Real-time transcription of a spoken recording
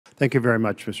Thank you very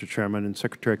much, Mr. Chairman. And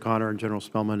Secretary Connor and General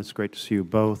Spellman, it's great to see you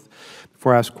both.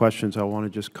 Before I ask questions, I want to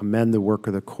just commend the work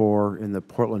of the Corps in the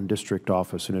Portland District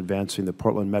Office in advancing the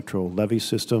Portland Metro levee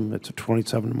system. It's a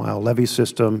 27-mile levee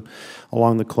system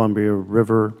along the Columbia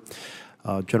River.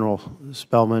 General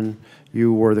Spellman,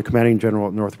 you were the commanding general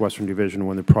at Northwestern Division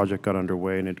when the project got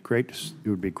underway, and it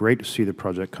would be great to see the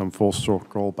project come full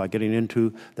circle by getting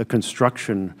into the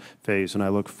construction phase, and I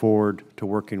look forward to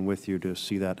working with you to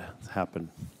see that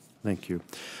happen. Thank you.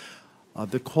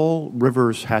 The Cole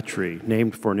Rivers Hatchery,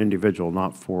 named for an individual,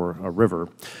 not for a river,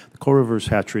 the Cole Rivers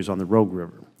Hatchery is on the Rogue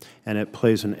River, and it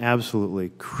plays an absolutely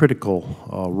critical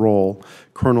role.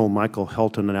 Colonel Michael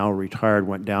Helton, now retired,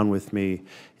 went down with me,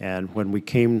 and when we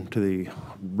came to the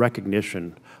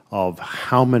recognition of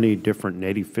how many different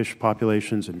native fish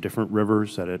populations in different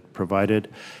rivers that it provided,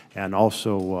 and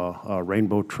also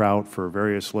rainbow trout for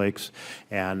various lakes,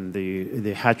 and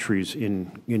the hatcheries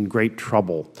in great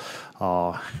trouble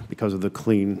because of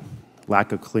the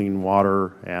lack of clean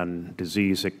water and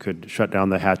disease. It could shut down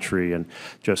the hatchery and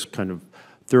just kind of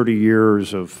 30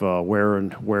 years of wear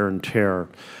and tear.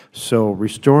 So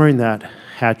restoring that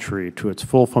hatchery to its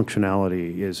full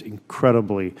functionality is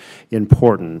incredibly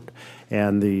important,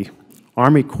 and the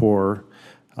Army Corps,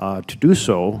 to do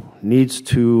so, needs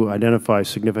to identify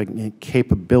significant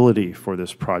capability for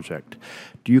this project.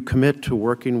 Do you commit to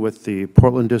working with the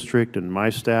Portland District and my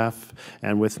staff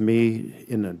and with me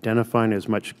in identifying as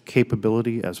much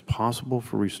capability as possible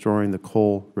for restoring the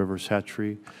Cole Rivers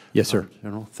Hatchery? Yes, sir.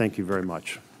 General, thank you very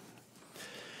much.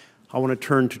 I want to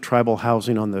turn to tribal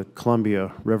housing on the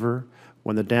Columbia River.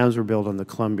 When the dams were built on the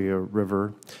Columbia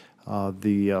River,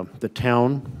 the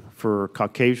town for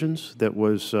Caucasians that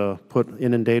was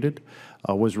inundated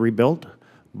was rebuilt,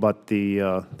 but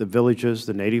the villages,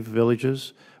 the native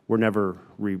villages, were never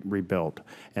rebuilt.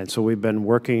 And so we've been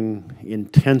working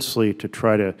intensely to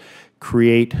try to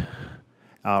create,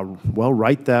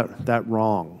 right that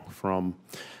wrong from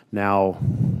now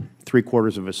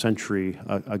 3/4 of a century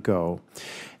ago.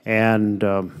 And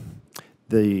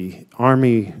the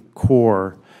Army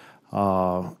Corps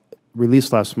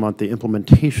released last month the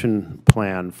implementation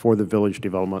plan for the village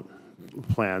development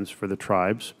plans for the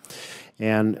tribes.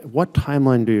 And what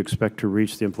timeline do you expect to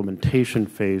reach the implementation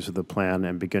phase of the plan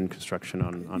and begin construction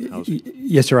on housing?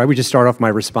 Yes, sir. I would just start off my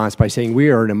response by saying we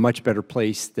are in a much better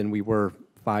place than we were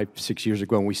 5, 6 years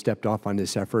ago when we stepped off on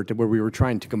this effort, where we were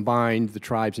trying to combine the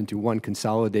tribes into one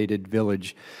consolidated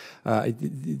village.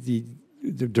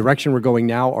 The direction we're going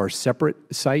now are separate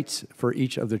sites for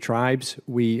each of the tribes.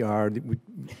 We're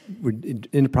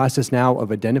in the process now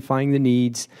of identifying the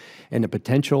needs and the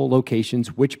potential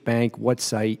locations, which bank, what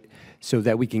site, so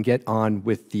that we can get on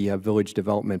with the village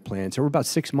development plan. So we're about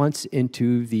 6 months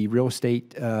into the real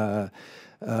estate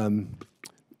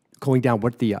going down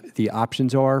what the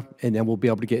options are, and then we'll be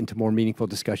able to get into more meaningful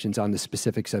discussions on the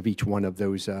specifics of each one of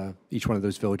those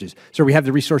villages. So we have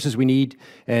the resources we need,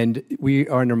 and we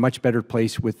are in a much better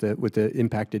place with the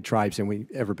impacted tribes than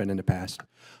we've ever been in the past.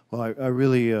 Well, I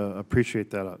really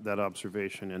appreciate that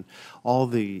observation, and all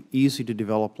the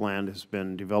easy-to-develop land has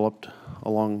been developed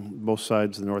along both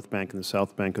sides of the north bank and the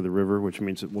south bank of the river, which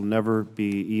means it will never be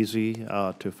easy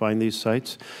to find these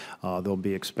sites. They'll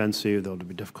be expensive, they'll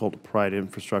be difficult to provide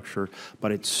infrastructure,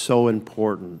 but it's so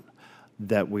important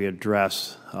that we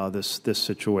address this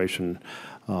situation,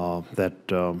 a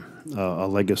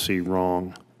legacy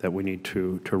wrong that we need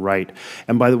to right.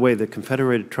 And by the way, the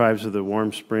Confederated Tribes of the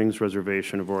Warm Springs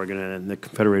Reservation of Oregon and the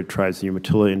Confederated Tribes of the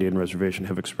Umatilla Indian Reservation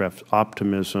have expressed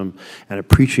optimism and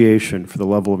appreciation for the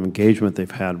level of engagement they've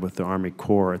had with the Army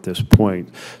Corps at this point.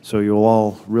 So you're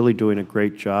all really doing a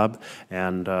great job,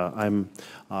 and I'm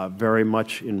very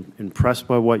much impressed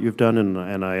by what you've done,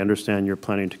 and I understand you're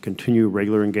planning to continue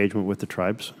regular engagement with the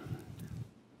tribes.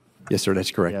 Yes, sir, that's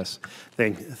correct. Yes,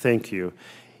 thank you.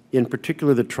 In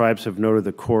particular, the tribes have noted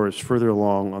the Corps is further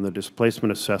along on the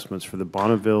displacement assessments for the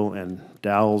Bonneville and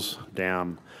Dalles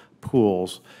Dam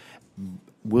pools.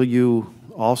 Will you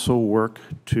also work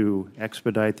to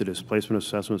expedite the displacement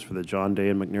assessments for the John Day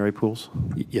and McNary pools?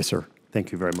 Yes, sir.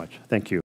 Thank you very much. Thank you.